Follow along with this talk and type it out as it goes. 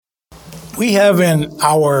We have in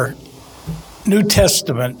our New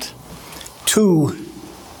Testament two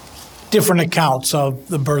different accounts of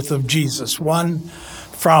the birth of Jesus. One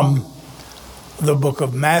from the book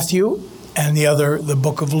of Matthew and the other the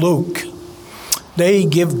book of Luke. They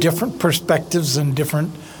give different perspectives and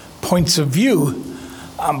different points of view,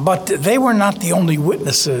 but they were not the only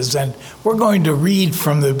witnesses. And we're going to read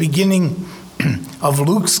from the beginning of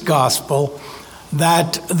Luke's gospel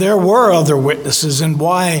that there were other witnesses and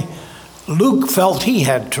why Luke felt he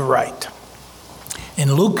had to write.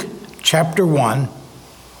 In Luke chapter 1,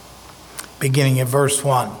 beginning at verse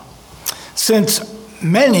 1, since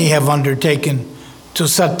many have undertaken to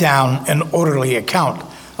set down an orderly account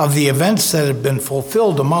of the events that have been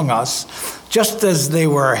fulfilled among us, just as they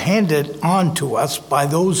were handed on to us by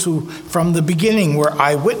those who from the beginning were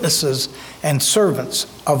eyewitnesses and servants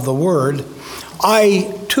of the word,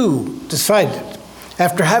 I too decided,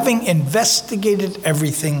 after having investigated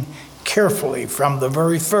everything carefully from the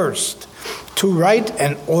very first, to write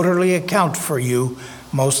an orderly account for you,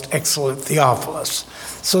 most excellent Theophilus,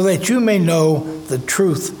 so that you may know the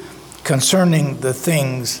truth concerning the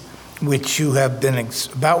things which you have been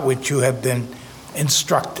about which you have been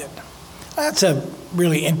instructed. That's a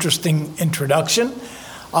really interesting introduction.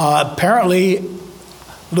 Apparently,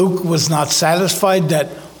 Luke was not satisfied that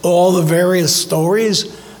all the various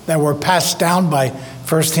stories that were passed down by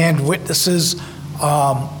firsthand witnesses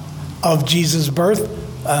of Jesus' birth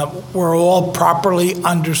were all properly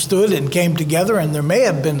understood and came together, and there may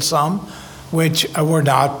have been some which were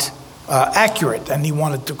not accurate, and he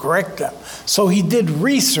wanted to correct them. So he did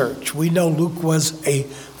research. We know Luke was a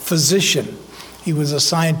physician. He was a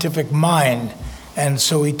scientific mind, and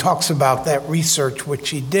so he talks about that research which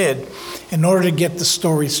he did in order to get the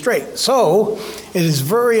story straight. So it is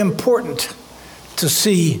very important to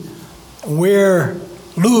see where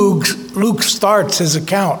Luke starts his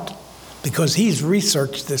account, because he's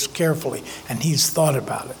researched this carefully and he's thought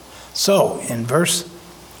about it. So in verse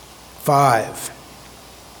 5,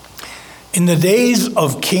 in the days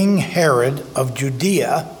of King Herod of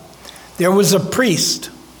Judea, there was a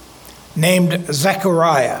priest named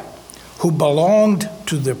Zechariah who belonged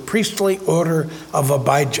to the priestly order of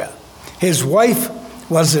Abijah. His wife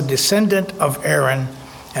was a descendant of Aaron,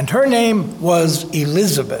 and her name was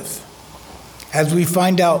Elizabeth. As we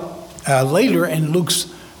find out later in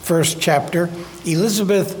Luke's first chapter,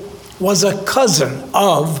 Elizabeth was a cousin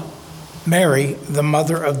of Mary, the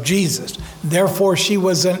mother of Jesus. Therefore, she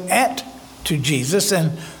was an aunt to Jesus.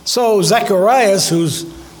 And so Zacharias, who's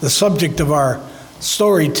the subject of our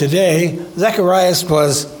story today, Zacharias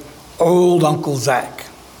was old Uncle Zach.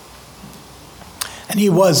 And he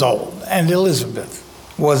was old, and Elizabeth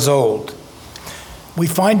was old. We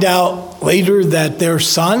find out later that their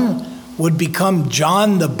son would become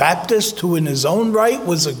John the Baptist, who in his own right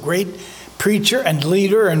was a great preacher and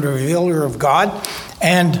leader and revealer of God.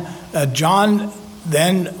 And John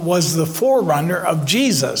then was the forerunner of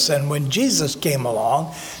Jesus. And when Jesus came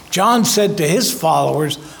along, John said to his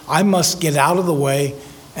followers, I must get out of the way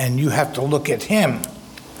and you have to look at him.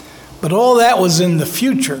 But all that was in the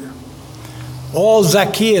future. All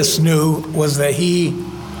Zacchaeus knew was that he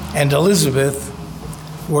and Elizabeth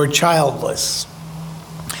were childless.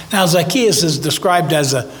 Now, Zacchaeus is described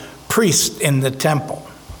as a priest in the temple.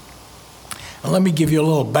 And let me give you a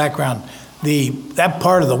little background. That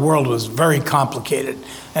part of the world was very complicated.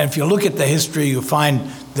 And if you look at the history, you find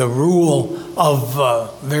the rule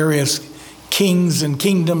of various kings and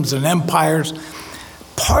kingdoms and empires.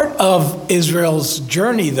 Part of Israel's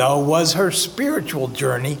journey, though, was her spiritual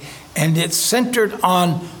journey, and it centered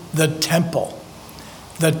on the temple.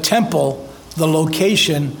 The temple, the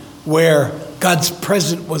location where God's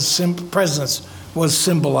presence was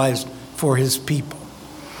symbolized for his people.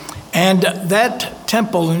 And that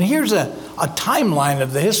temple, and here's a timeline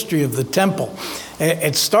of the history of the temple.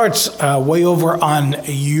 It starts way over on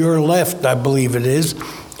your left, I believe it is,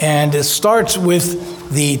 and it starts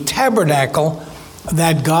with the tabernacle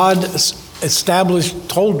that God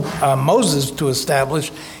told Moses to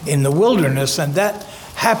establish in the wilderness, and that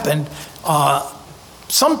happened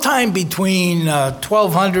sometime between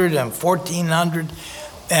 1200 and 1400,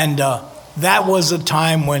 and that was a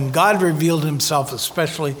time when God revealed himself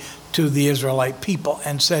especially to the Israelite people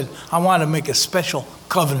and said, I want to make a special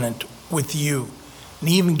covenant with you. And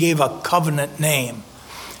he even gave a covenant name.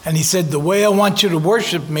 And he said, the way I want you to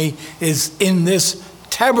worship me is in this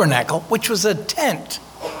tabernacle, which was a tent.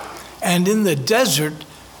 And in the desert,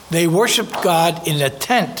 they worshiped God in a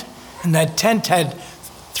tent. And that tent had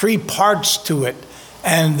three parts to it.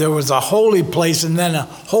 And there was a holy place, and then a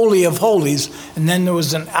holy of holies, and then there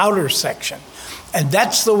was an outer section. And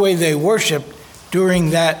that's the way they worshiped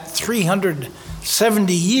during that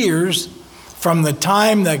 370 years from the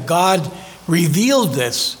time that God revealed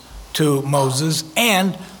this to Moses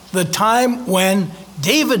and the time when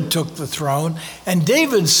David took the throne. And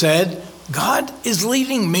David said, God is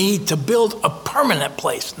leading me to build a permanent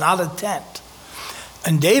place, not a tent.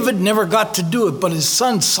 And David never got to do it, but his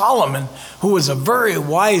son Solomon, who was a very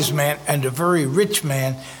wise man and a very rich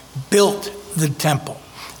man, built the temple,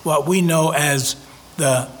 what we know as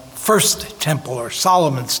the first temple or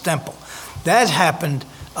Solomon's temple. That happened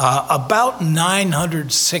about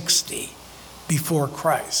 960 before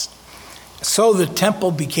Christ. So the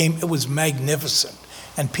temple it was magnificent.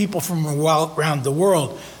 And people from around the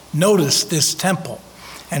world noticed this temple.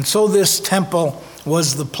 And so this temple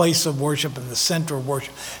was the place of worship and the center of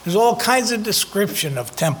worship. There's all kinds of description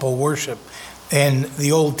of temple worship in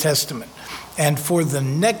the Old Testament. And for the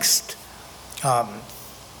next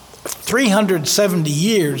 370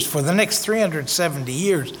 years,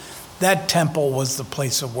 that temple was the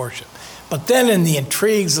place of worship. But then in the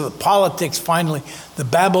intrigues of the politics, finally, the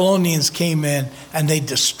Babylonians came in and they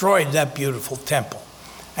destroyed that beautiful temple.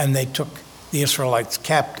 And they took the Israelites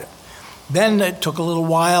captive. Then it took a little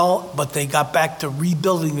while, but they got back to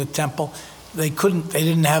rebuilding the temple. They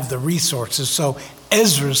didn't have the resources. So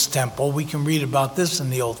Ezra's temple, we can read about this in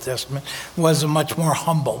the Old Testament, was a much more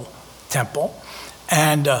humble temple.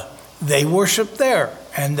 And they worshiped there.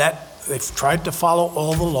 And they've tried to follow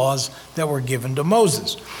all the laws that were given to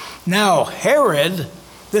Moses. Now, Herod,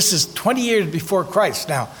 this is 20 years before Christ.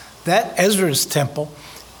 Now, that Ezra's temple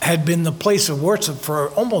had been the place of worship for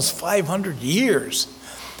almost 500 years.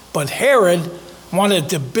 But Herod wanted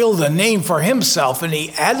to build a name for himself, and he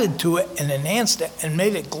added to it and enhanced it and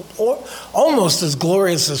made it almost as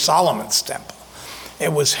glorious as Solomon's temple.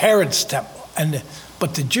 It was Herod's temple.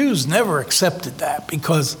 But the Jews never accepted that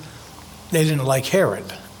because they didn't like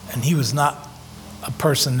Herod, and he was not a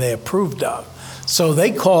person they approved of. So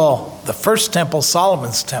they call the first temple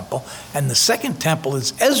Solomon's temple, and the second temple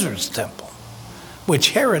is Ezra's temple, which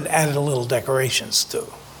Herod added a little decorations to.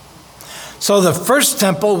 So the first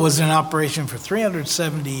temple was in operation for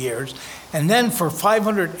 370 years, and then for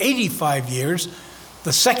 585 years,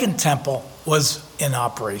 the second temple was in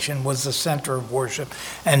operation, was the center of worship.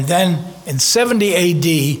 And then in 70 AD,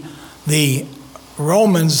 the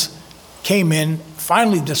Romans came in,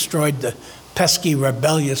 finally destroyed the pesky,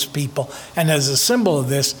 rebellious people, and as a symbol of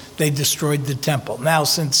this, they destroyed the temple. Now,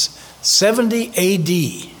 since 70 AD,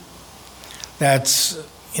 that's,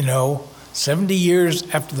 70 years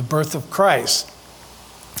after the birth of Christ.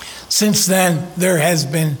 Since then, there has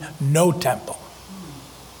been no temple.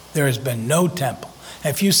 There has been no temple.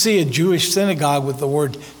 If you see a Jewish synagogue with the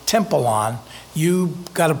word temple on, you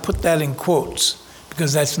got to put that in quotes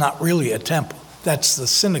because that's not really a temple. That's the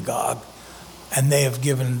synagogue, and they have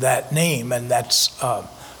given that name, and that's a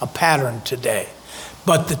pattern today.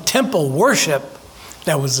 But the temple worship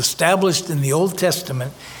that was established in the Old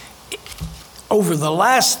Testament, over the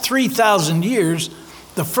last 3,000 years,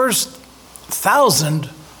 the first 1,000,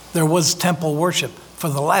 there was temple worship. For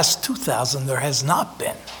the last 2,000, there has not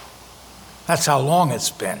been. That's how long it's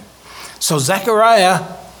been. So Zechariah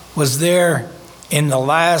was there in the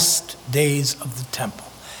last days of the temple.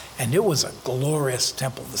 And it was a glorious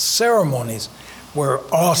temple. The ceremonies were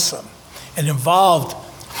awesome. It involved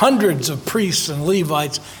hundreds of priests and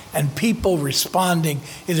Levites and people responding.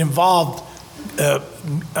 It involved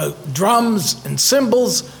drums and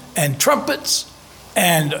cymbals and trumpets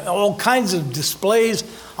and all kinds of displays.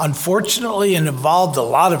 Unfortunately, it involved a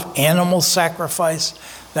lot of animal sacrifice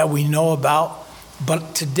that we know about.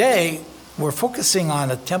 But today, we're focusing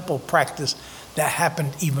on a temple practice that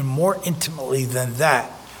happened even more intimately than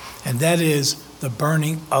that, and that is the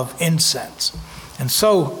burning of incense. And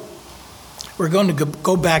so, we're going to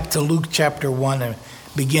go back to Luke chapter 1 and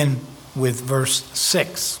begin with verse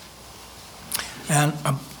 6. And,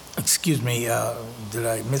 excuse me, did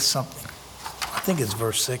I miss something? I think it's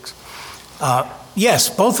verse 6. Yes,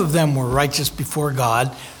 both of them were righteous before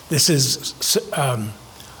God. This is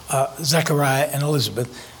Zechariah and Elizabeth,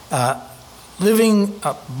 living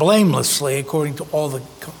blamelessly according to all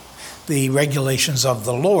the regulations of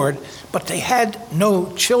the Lord, but they had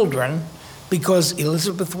no children because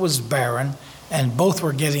Elizabeth was barren and both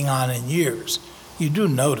were getting on in years. You do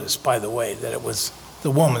notice, by the way, that it was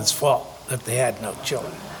the woman's fault that they had no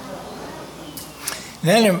children.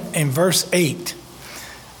 Then in verse 8,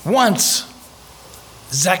 once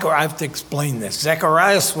Zechariah, I have to explain this.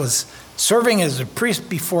 Zacharias was serving as a priest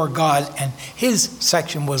before God, and his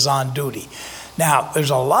section was on duty. Now,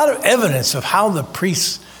 there's a lot of evidence of how the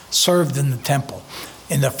priests served in the temple.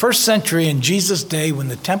 In the first century, in Jesus' day, when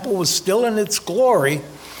the temple was still in its glory,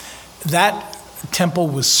 that temple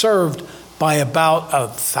was served by about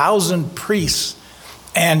 1,000 priests,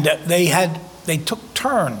 and they took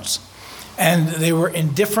turns, and they were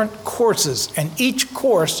in different courses, and each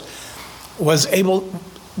course was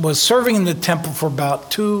serving in the temple for about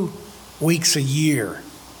 2 weeks a year,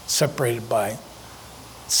 separated by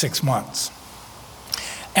 6 months.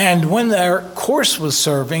 And when their course was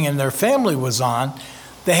serving and their family was on,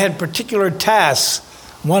 they had particular tasks.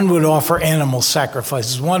 One would offer animal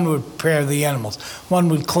sacrifices. One would prepare the animals. One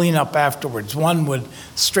would clean up afterwards. One would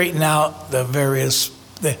straighten out the various.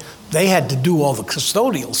 They had to do all the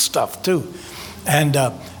custodial stuff too,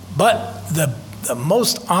 but the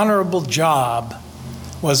most honorable job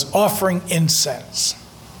was offering incense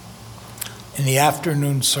in the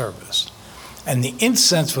afternoon service, and the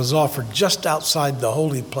incense was offered just outside the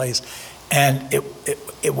holy place, and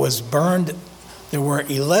it was burned. There were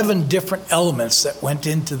 11 different elements that went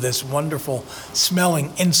into this wonderful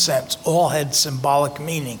smelling incense. All had symbolic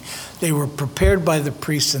meaning. They were prepared by the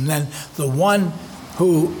priest, and then the one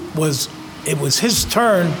it was his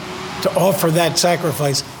turn to offer that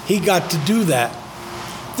sacrifice. He got to do that.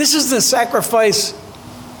 This is the sacrifice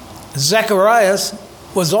Zacharias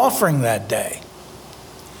was offering that day.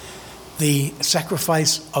 The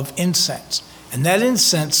sacrifice of incense. And that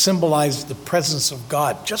incense symbolized the presence of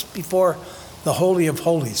God just before the Holy of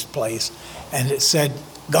Holies place, and it said,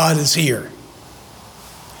 God is here.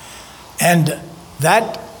 And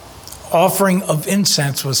that offering of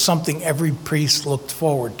incense was something every priest looked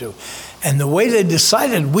forward to. And the way they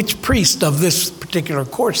decided which priest of this particular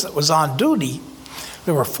course that was on duty,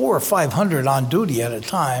 there were 400 or 500 on duty at a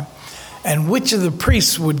time, and which of the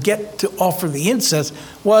priests would get to offer the incense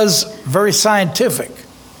was very scientific.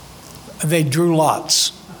 They drew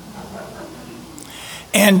lots.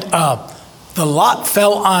 And the lot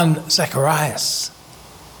fell on Zacharias.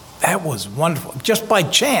 That was wonderful, just by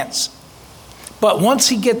chance. But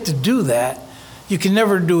once you get to do that, you can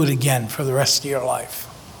never do it again for the rest of your life,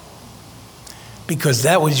 because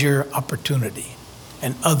that was your opportunity,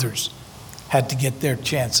 and others had to get their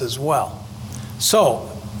chance as well. So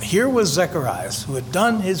here was Zacharias, who had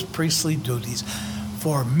done his priestly duties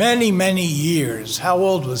for many, many years. How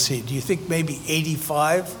old was he? Do you think maybe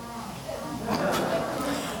 85?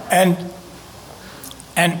 And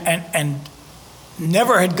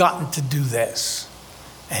never had gotten to do this.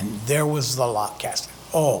 And there was the lot casting.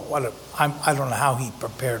 Oh, I don't know how he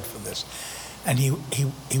prepared for this. And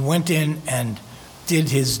he went in and did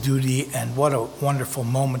his duty, and what a wonderful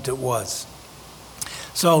moment it was.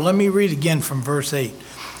 So let me read again from verse 8.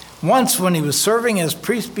 Once when he was serving as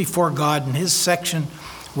priest before God and his section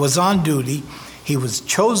was on duty, he was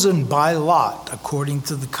chosen by lot, according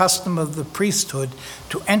to the custom of the priesthood,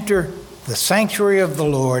 to enter the sanctuary of the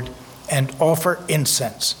Lord and offer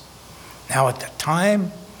incense. Now at the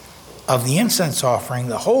time of the incense offering,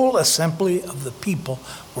 the whole assembly of the people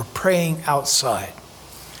were praying outside.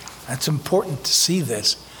 That's important to see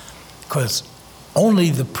this, because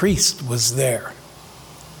only the priest was there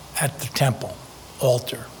at the temple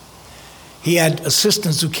altar. He had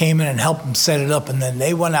assistants who came in and helped him set it up, and then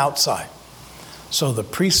they went outside. So the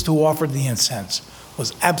priest who offered the incense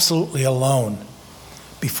was absolutely alone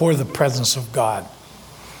before the presence of God.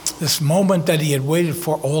 This moment that he had waited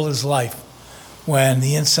for all his life, when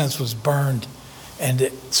the incense was burned and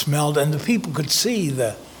it smelled, and the people could see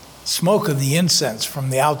the smoke of the incense from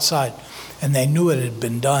the outside, and they knew it had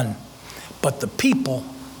been done. But the people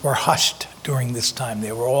were hushed during this time.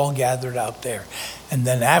 They were all gathered out there. And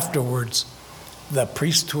then afterwards, the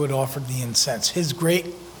priest who had offered the incense, his great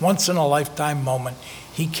once-in-a-lifetime moment,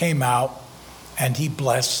 he came out and he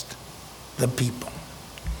blessed the people.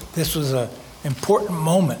 This was an important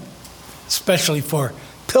moment, especially for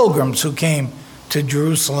pilgrims who came to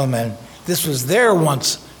Jerusalem, and this was their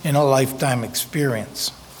once-in-a-lifetime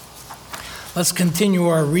experience. Let's continue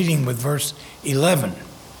our reading with verse 11.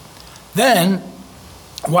 Then,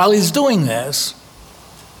 while he's doing this,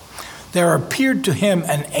 there appeared to him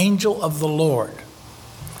an angel of the Lord,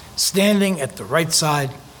 standing at the right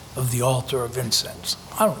side of the altar of incense.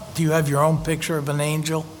 Do you have your own picture of an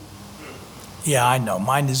angel? Yeah, I know.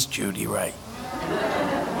 Mine is Judy, right?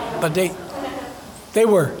 But they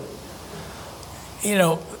were,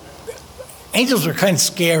 angels are kind of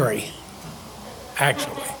scary,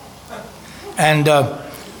 actually. And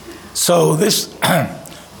so this,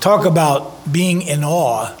 talk about being in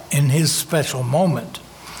awe in his special moment.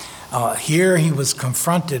 Here he was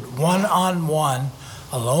confronted one-on-one,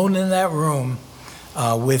 alone in that room,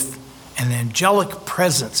 with an angelic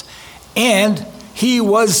presence. And he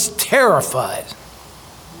was terrified,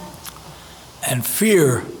 and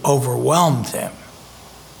fear overwhelmed him.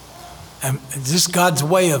 And this is God's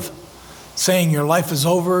way of saying your life is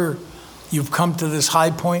over, you've come to this high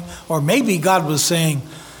point. Or maybe God was saying,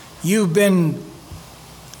 you've been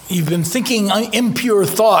thinking impure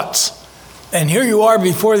thoughts, and here you are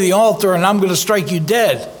before the altar, and I'm going to strike you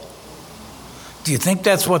dead. Do you think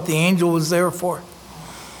that's what the angel was there for?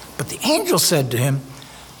 But the angel said to him,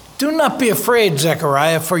 do not be afraid,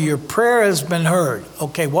 Zechariah, for your prayer has been heard.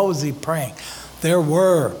 Okay, what was he praying? There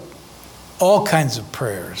were all kinds of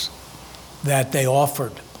prayers that they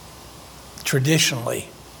offered traditionally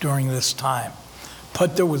during this time.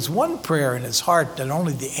 But there was one prayer in his heart that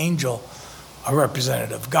only the angel, a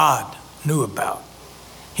representative of God, knew about.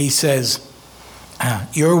 He says,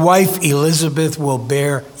 your wife Elizabeth will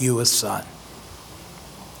bear you a son,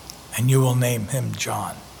 and you will name him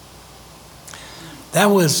John. That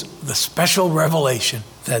was the special revelation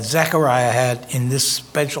that Zechariah had in this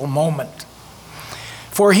special moment.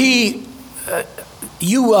 For you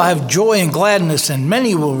will have joy and gladness, and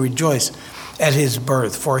many will rejoice at his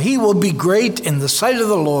birth. For he will be great in the sight of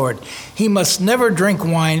the Lord. He must never drink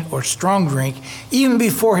wine or strong drink. Even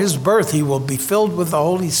before his birth, he will be filled with the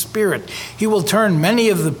Holy Spirit. He will turn many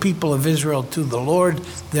of the people of Israel to the Lord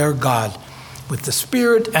their God. With the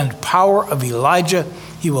spirit and power of Elijah,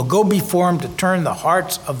 he will go before him to turn the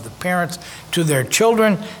hearts of the parents to their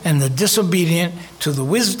children and the disobedient to the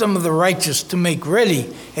wisdom of the righteous, to make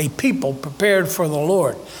ready a people prepared for the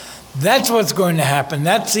Lord. That's what's going to happen.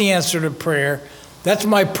 That's the answer to prayer. That's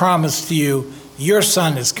my promise to you. Your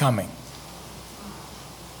son is coming.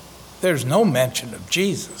 There's no mention of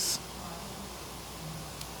Jesus.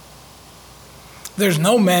 There's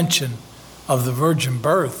no mention of the virgin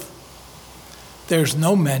birth. There's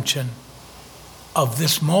no mention of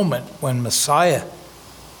this moment when Messiah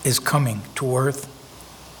is coming to earth.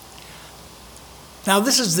 Now,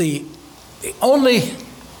 this is the only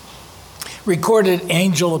recorded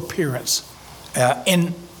angel appearance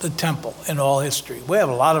in the temple in all history. We have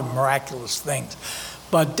a lot of miraculous things,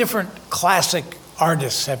 but different classic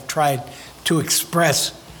artists have tried to express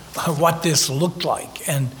what this looked like,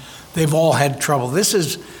 and they've all had trouble. This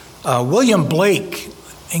is William Blake,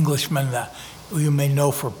 Englishman, who you may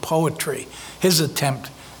know for poetry, his attempt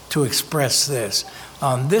to express this.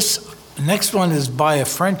 This next one is by a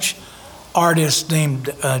French artist named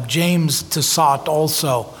James Tissot,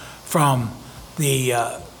 also from the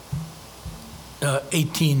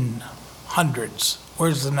 1800s.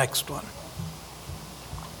 Where's the next one?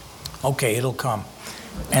 Okay, it'll come.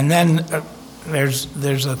 And then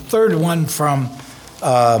there's a third one from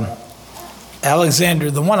Alexander.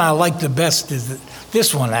 The one I like the best is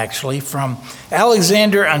this one, actually, from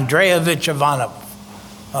Alexander Andreevich Ivanov,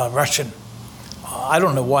 Russian. I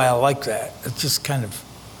don't know why I like that. It's just kind of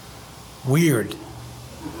weird,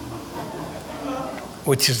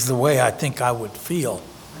 which is the way I think I would feel.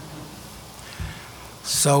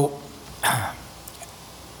 So,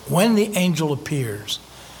 when the angel appears,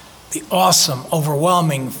 the awesome,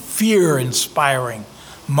 overwhelming, fear-inspiring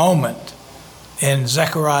moment in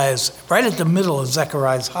Zechariah's, right at the middle of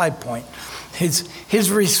Zechariah's high point,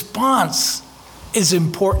 his response is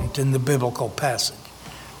important in the biblical passage.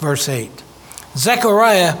 Verse 8,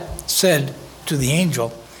 Zechariah said to the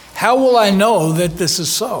angel, how will I know that this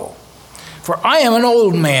is so? For I am an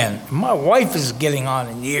old man. My wife is getting on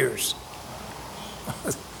in years.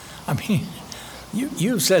 I mean,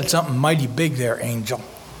 you said something mighty big there, angel.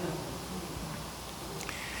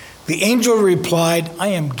 The angel replied, I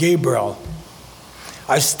am Gabriel.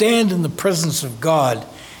 I stand in the presence of God,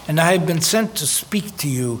 and I have been sent to speak to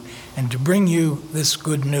you and to bring you this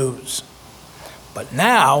good news. But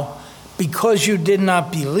now, because you did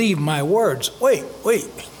not believe my words. Wait.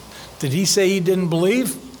 Did he say he didn't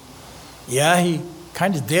believe? Yeah, he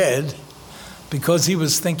kind of did, because he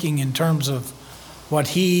was thinking in terms of what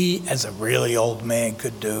he, as a really old man,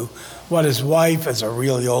 could do, what his wife, as a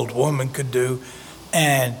really old woman, could do,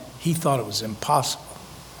 and he thought it was impossible.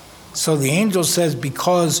 So the angel says,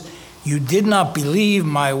 because you did not believe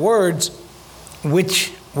my words,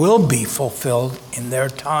 which will be fulfilled in their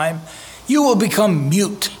time, you will become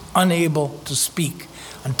mute, unable to speak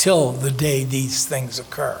until the day these things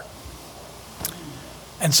occur.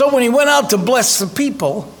 And so when he went out to bless the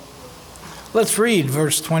people, let's read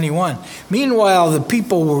verse 21. Meanwhile, the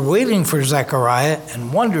people were waiting for Zechariah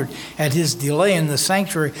and wondered at his delay in the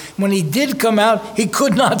sanctuary. When he did come out, he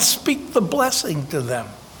could not speak the blessing to them.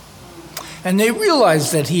 And they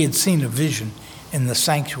realized that he had seen a vision in the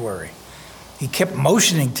sanctuary. He kept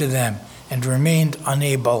motioning to them and remained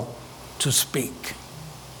unable to speak.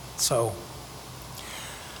 So,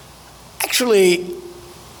 actually,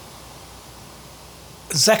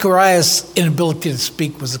 Zechariah's inability to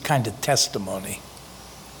speak was a kind of testimony.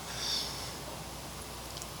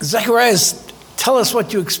 Zechariah, tell us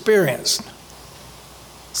what you experienced.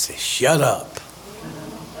 He says, shut up.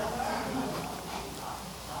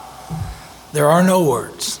 There are no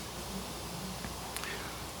words.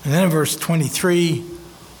 And then in verse 23,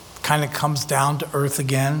 kind of comes down to earth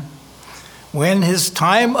again. When his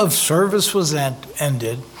time of service was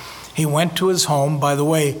ended, he went to his home. By the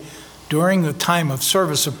way, during the time of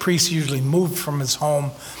service, a priest usually moved from his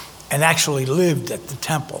home and actually lived at the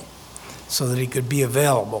temple so that he could be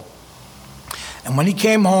available. And when he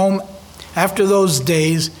came home, after those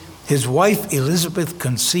days, his wife Elizabeth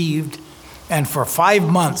conceived, and for 5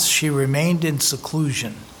 months she remained in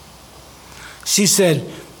seclusion. She said,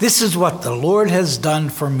 "This is what the Lord has done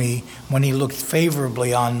for me when he looked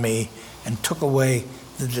favorably on me and took away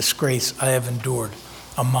the disgrace I have endured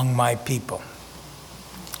among my people."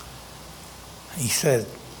 He said,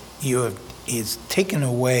 he's taken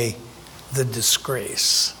away the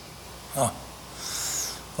disgrace. Oh.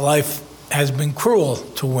 Life has been cruel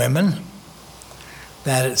to women,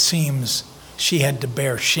 that it seems she had to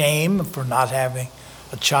bear shame for not having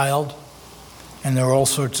a child. And there are all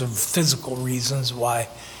sorts of physical reasons why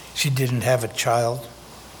she didn't have a child.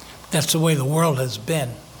 That's the way the world has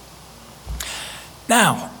been.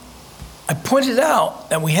 Now, I pointed out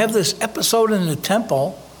that we have this episode in the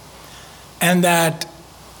temple, and that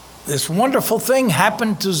this wonderful thing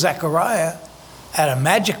happened to Zechariah at a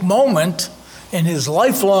magic moment in his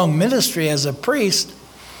lifelong ministry as a priest,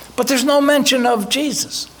 but there's no mention of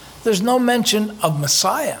Jesus. There's no mention of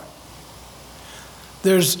Messiah.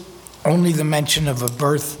 There's only the mention of a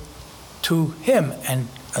birth to him and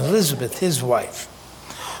Elizabeth, his wife.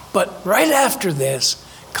 But right after this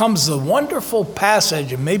comes the wonderful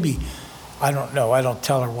passage, and maybe, I don't know, I don't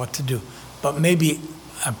tell her what to do, but maybe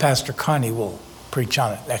Pastor Connie will preach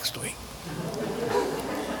on it next week.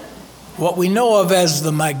 What we know of as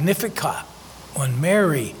the Magnificat, when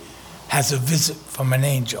Mary has a visit from an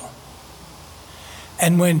angel.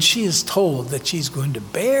 And when she is told that she's going to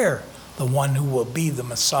bear the one who will be the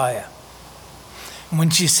Messiah. And when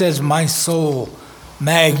she says, "My soul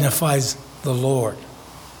magnifies the Lord."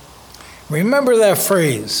 Remember that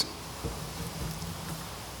phrase.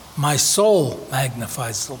 My soul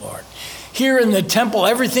magnifies the Lord. Here in the temple,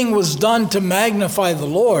 everything was done to magnify the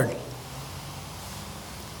Lord,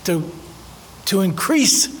 to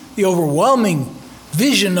increase the overwhelming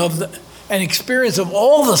vision of and experience of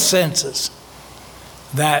all the senses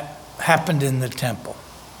that happened in the temple.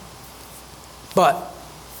 But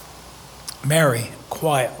Mary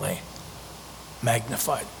quietly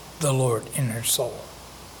magnified the Lord in her soul.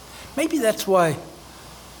 Maybe that's why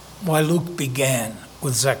Luke began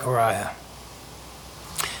with Zechariah.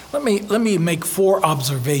 Let me make 4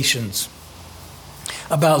 observations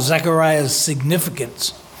about Zechariah's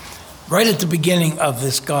significance right at the beginning of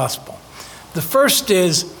this gospel. The first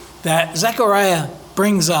is that Zechariah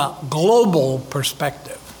brings a global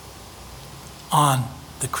perspective on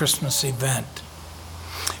the Christmas event.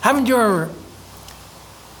 Haven't you ever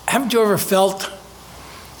felt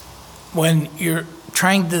when you're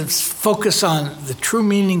trying to focus on the true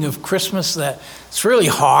meaning of Christmas that it's really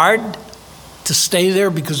hard to stay there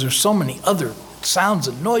because there's so many other sounds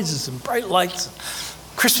and noises and bright lights,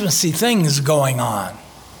 Christmassy things going on?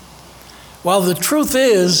 Well, the truth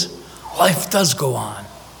is, life does go on.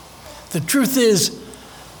 The truth is,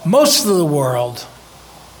 most of the world,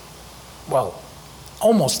 well,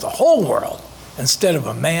 almost the whole world, instead of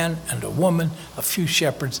a man and a woman, a few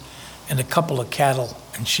shepherds, and a couple of cattle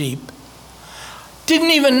and sheep,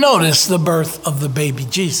 didn't even notice the birth of the baby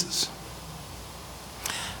Jesus.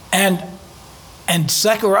 And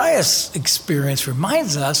Zechariah's experience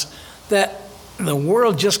reminds us that the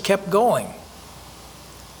world just kept going.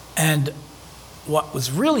 And what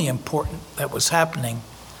was really important that was happening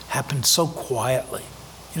happened so quietly.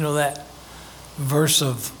 You know that verse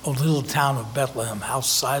of O little town of Bethlehem, how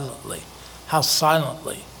silently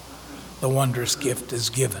the wondrous gift is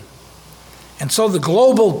given. And so the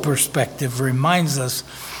global perspective reminds us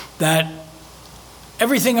that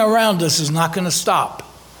everything around us is not going to stop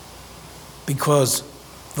because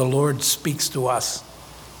the Lord speaks to us,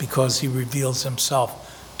 because he reveals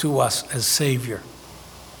himself to us as Savior.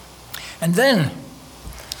 And then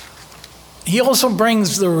he also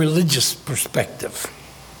brings the religious perspective.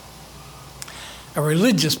 A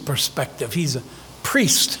religious perspective. He's a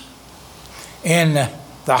priest. And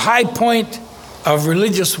the high point of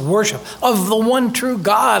religious worship of the one true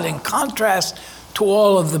God, in contrast to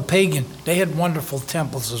all of the pagan. They had wonderful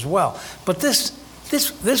temples as well. But this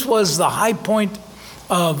was the high point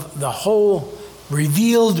of the whole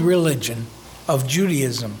revealed religion of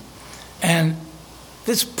Judaism. And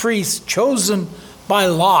this priest, chosen by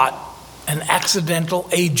Lot, an accidental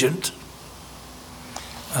agent,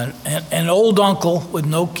 an old uncle with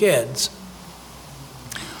no kids,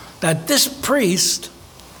 that this priest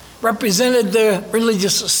represented the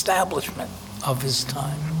religious establishment of his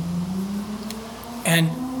time.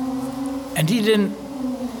 And he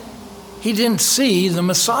didn't see the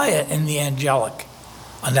Messiah in the angelic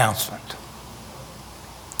announcement.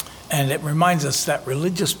 And it reminds us that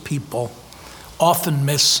religious people often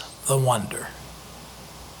miss the wonder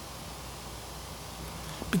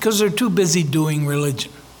because they're too busy doing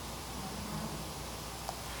religion.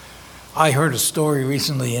 I heard a story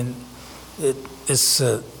recently, and this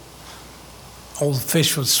old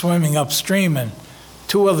fish was swimming upstream, and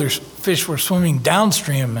two other fish were swimming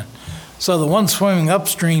downstream. And so the one swimming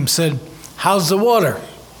upstream said, "How's the water?"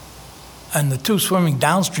 And the two swimming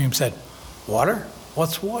downstream said, "Water?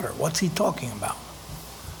 What's water? What's he talking about?"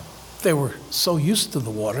 They were so used to the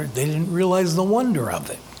water, they didn't realize the wonder of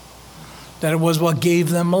it, that it was what gave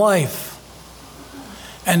them life.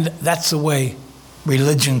 And that's the way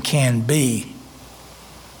religion can be.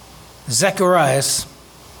 Zacharias,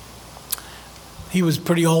 he was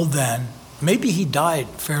pretty old then. Maybe he died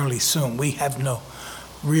fairly soon. We have no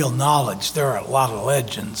real knowledge. There are a lot of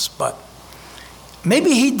legends, but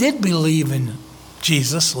maybe he did believe in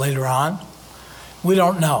Jesus later on. We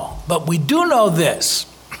don't know. But we do know this.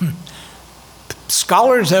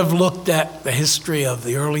 Scholars have looked at the history of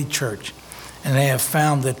the early church, and they have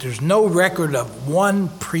found that there's no record of one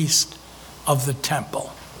priest of the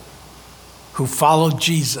temple who followed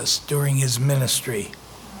Jesus during his ministry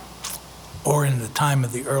or in the time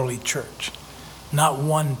of the early church. Not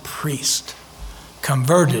one priest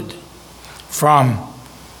converted from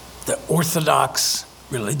the orthodox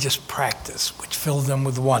religious practice, which filled them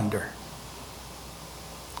with wonder.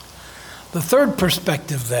 The third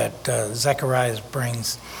perspective that Zacharias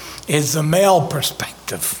brings is the male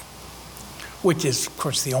perspective, which is, of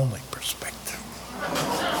course, the only perspective.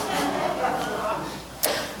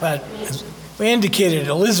 But as we indicated,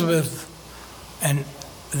 Elizabeth and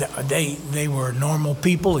they were normal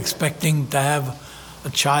people expecting to have a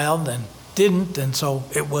child and didn't, and so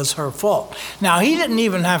it was her fault. Now, he didn't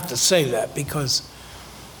even have to say that because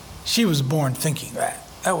she was born thinking that.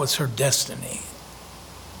 That was her destiny,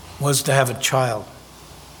 was to have a child.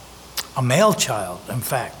 A male child, in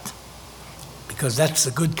fact, because that's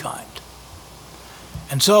the good kind.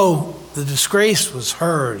 And so the disgrace was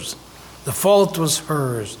hers. The fault was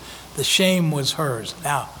hers. The shame was hers.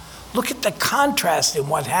 Now, look at the contrast in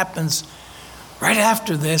what happens right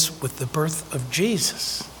after this with the birth of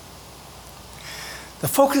Jesus. The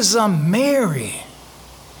focus is on Mary.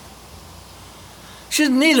 She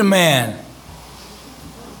didn't need a man.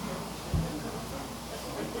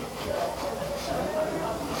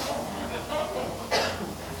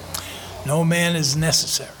 No man is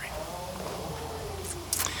necessary.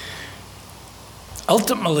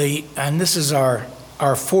 Ultimately, and this is our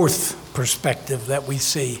fourth perspective that we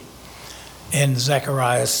see in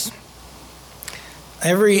Zacharias,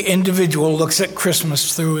 every individual looks at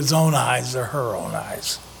Christmas through his own eyes or her own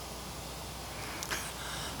eyes.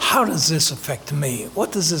 How does this affect me?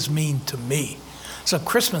 What does this mean to me? So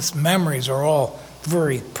Christmas memories are all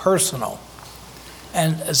very personal.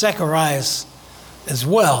 And Zacharias as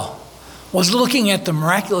well was looking at the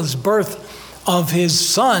miraculous birth of his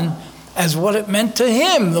son as what it meant to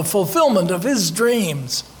him, the fulfillment of his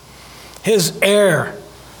dreams, his heir.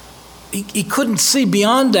 He couldn't see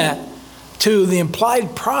beyond that to the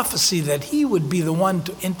implied prophecy that he would be the one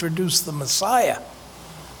to introduce the Messiah,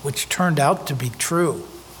 which turned out to be true.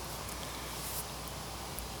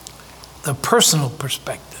 The personal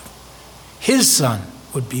perspective, his son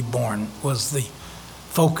would be born, was the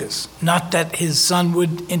focus. Not that his son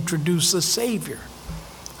would introduce a Savior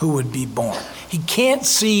who would be born. He can't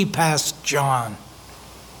see past John.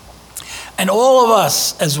 And all of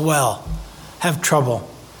us as well have trouble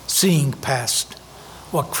seeing past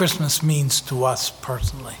what Christmas means to us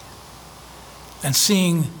personally and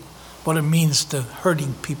seeing what it means to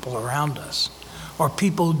hurting people around us or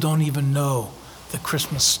people who don't even know the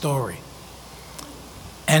Christmas story.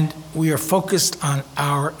 And we are focused on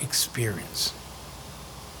our experience.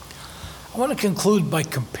 I want to conclude by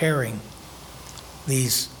comparing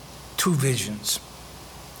these two visions.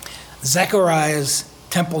 Zechariah's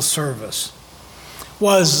temple service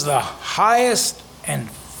was the highest and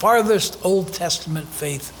farthest Old Testament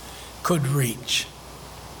faith could reach.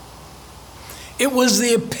 It was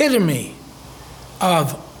the epitome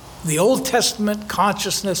of the Old Testament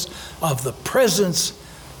consciousness of the presence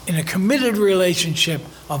in a committed relationship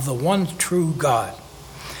of the one true God.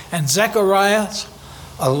 And Zechariah,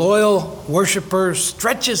 a loyal worshiper,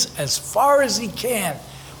 stretches as far as he can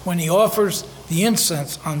when he offers the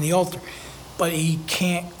incense on the altar, but he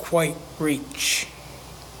can't quite reach.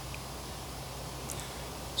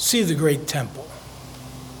 See the great temple.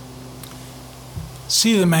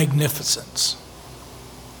 See the magnificence.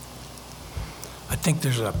 I think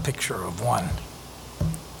there's a picture of one.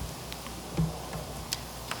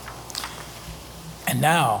 And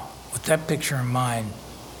now, with that picture in mind,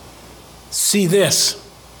 see this,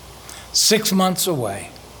 6 months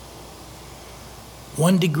away,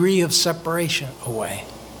 1 degree of separation away.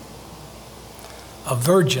 A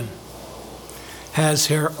virgin has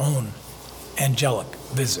her own angelic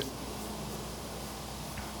visit.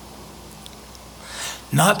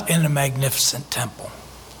 Not in a magnificent temple,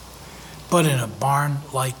 but in a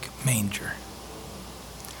barn-like manger.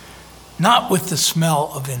 Not with the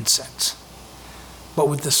smell of incense, but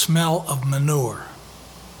with the smell of manure.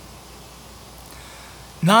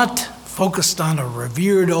 Not focused on a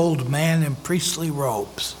revered old man in priestly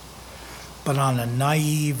robes, but on a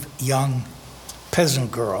naive young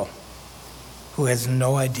peasant girl who has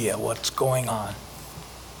no idea what's going on.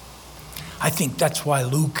 I think that's why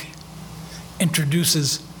Luke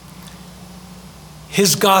introduces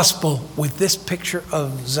his gospel with this picture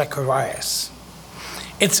of Zacharias.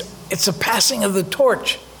 It's a passing of the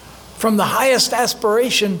torch from the highest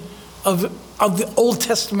aspiration of the Old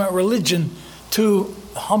Testament religion to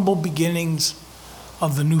the humble beginnings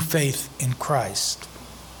of the new faith in Christ.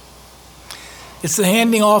 It's the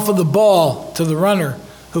handing off of the ball to the runner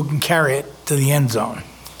who can carry it to the end zone.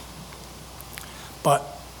 But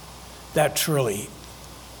that's really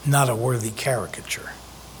not a worthy caricature.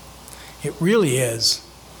 It really is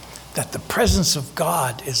that the presence of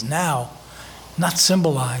God is now not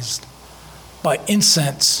symbolized by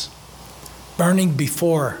incense burning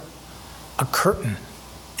before a curtain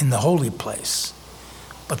in the holy place,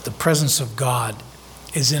 but the presence of God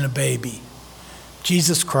is in a baby.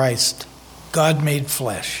 Jesus Christ, God made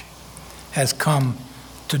flesh, has come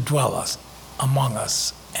to dwell among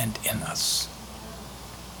us and in us.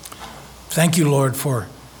 Thank you, Lord, for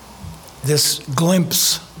this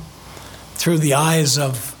glimpse through the eyes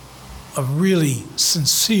of a really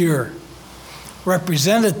sincere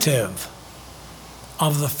representative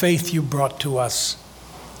of the faith you brought to us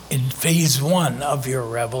in phase 1 of your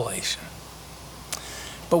revelation.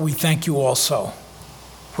 But we thank you also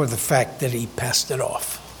for the fact that he passed it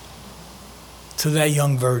off to that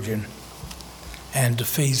young virgin and to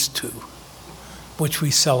phase 2, which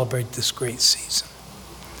we celebrate this great season.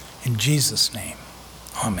 In Jesus' name,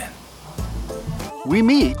 amen. We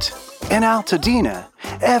meet in Altadena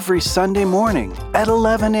every Sunday morning at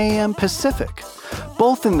 11 a.m. Pacific,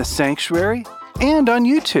 both in the sanctuary and on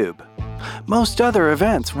YouTube. Most other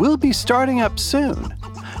events will be starting up soon,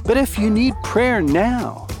 but if you need prayer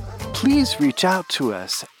now, please reach out to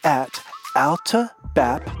us at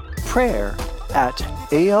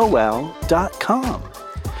altabapprayer@aol.com.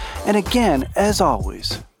 And again, as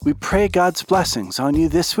always, we pray God's blessings on you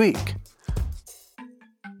this week.